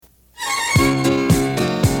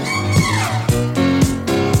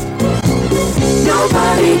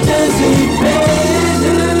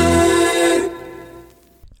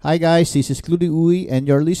Hi guys, this is Cludy Uy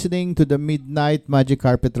and you're listening to the Midnight Magic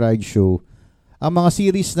Carpet Ride Show. Ang mga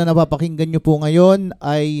series na napapakinggan nyo po ngayon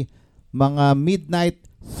ay mga Midnight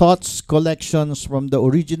Thoughts Collections from the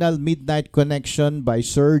original Midnight Connection by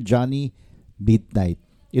Sir Johnny Midnight.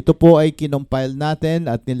 Ito po ay kinompile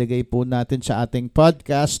natin at nilagay po natin sa ating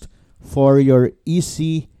podcast for your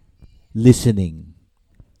easy listening.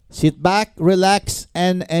 Sit back, relax,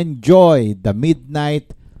 and enjoy the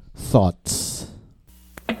Midnight Thoughts.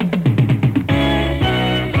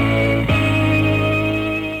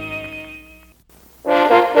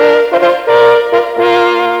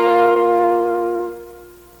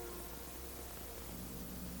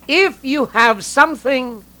 If you have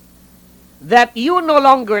something that you no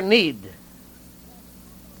longer need,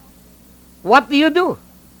 what do?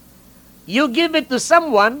 You give it to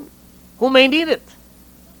someone who may need it.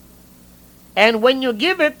 And when you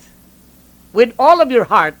give it with all of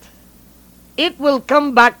your heart, it will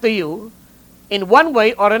come back to you in one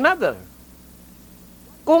way or another.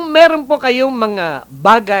 Kung meron po kayong mga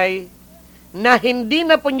bagay na hindi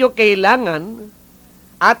na po nyo kailangan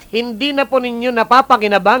at hindi na po ninyo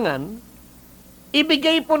napapakinabangan,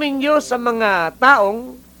 ibigay po ninyo sa mga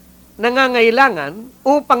taong nangangailangan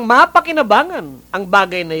upang mapakinabangan ang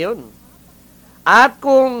bagay na yon. At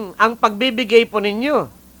kung ang pagbibigay po ninyo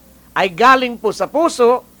ay galing po sa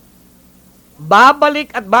puso,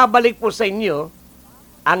 babalik at babalik po sa inyo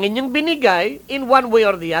ang inyong binigay in one way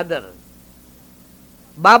or the other.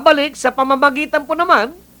 Babalik sa pamamagitan po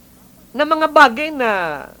naman ng mga bagay na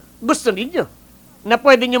gusto ninyo, na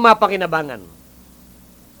pwede nyo mapakinabangan.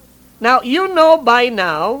 Now, you know by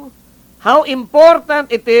now how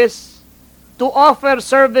important it is to offer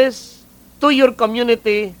service to your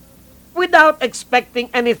community without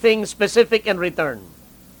expecting anything specific in return.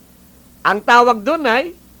 Ang tawag doon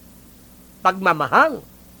ay pagmamahal.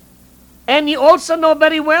 And you also know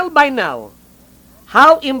very well by now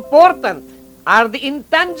how important are the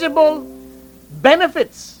intangible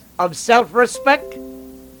benefits of self-respect,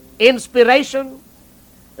 inspiration,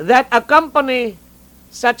 that accompany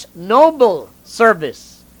such noble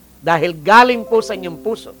service dahil galing po sa inyong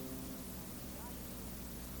puso.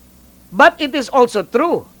 But it is also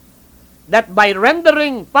true that by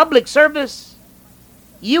rendering public service,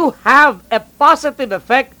 you have a positive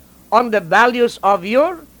effect on the values of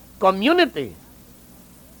your community.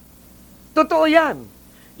 Totoo yan.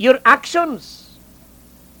 Your actions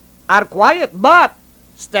are quiet but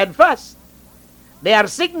steadfast. They are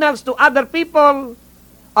signals to other people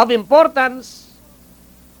of importance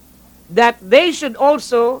that they should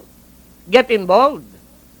also get involved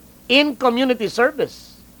in community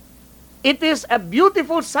service. It is a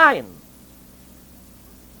beautiful sign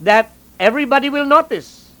that everybody will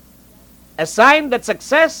notice. A sign that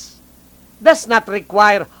success does not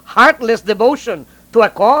require heartless devotion to a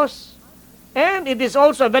cause. And it is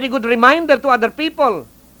also a very good reminder to other people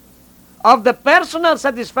of the personal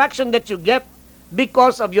satisfaction that you get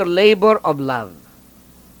because of your labor of love.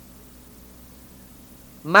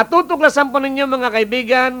 Matutuklasan po ninyo mga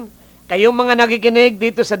kaibigan, kayong mga nakikinig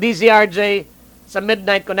dito sa DZRJ, sa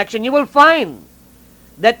Midnight Connection, you will find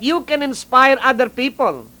that you can inspire other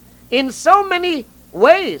people in so many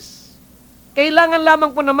ways. Kailangan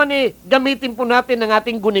lamang po naman gamitin po natin ang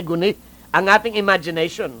ating guni-guni, ang ating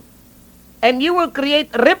imagination. And you will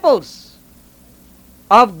create ripples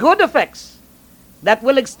of good effects that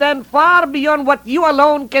will extend far beyond what you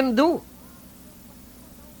alone can do.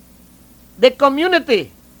 The community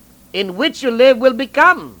in which you live will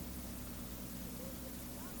become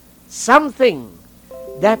something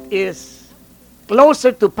that is closer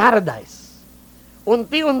to paradise.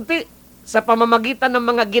 Unti-unti, sa pamamagitan ng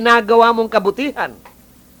mga ginagawa mong kabutihan,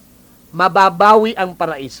 mababawi ang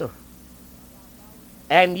paraiso.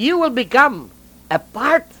 And you will become a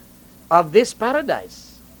part of this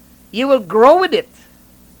paradise. You will grow with it.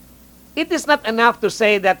 It is not enough to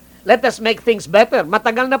say that, let us make things better.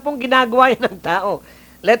 Matagal na pong ginagawa yan ng tao.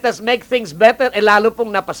 Let us make things better, lalo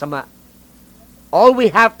pong napasama. All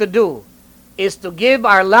we have to do is to give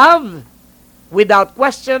our love without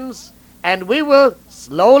questions, and we will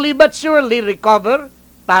slowly but surely recover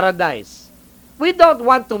paradise. We don't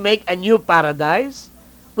want to make a new paradise.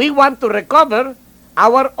 We want to recover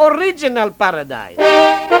our original paradise.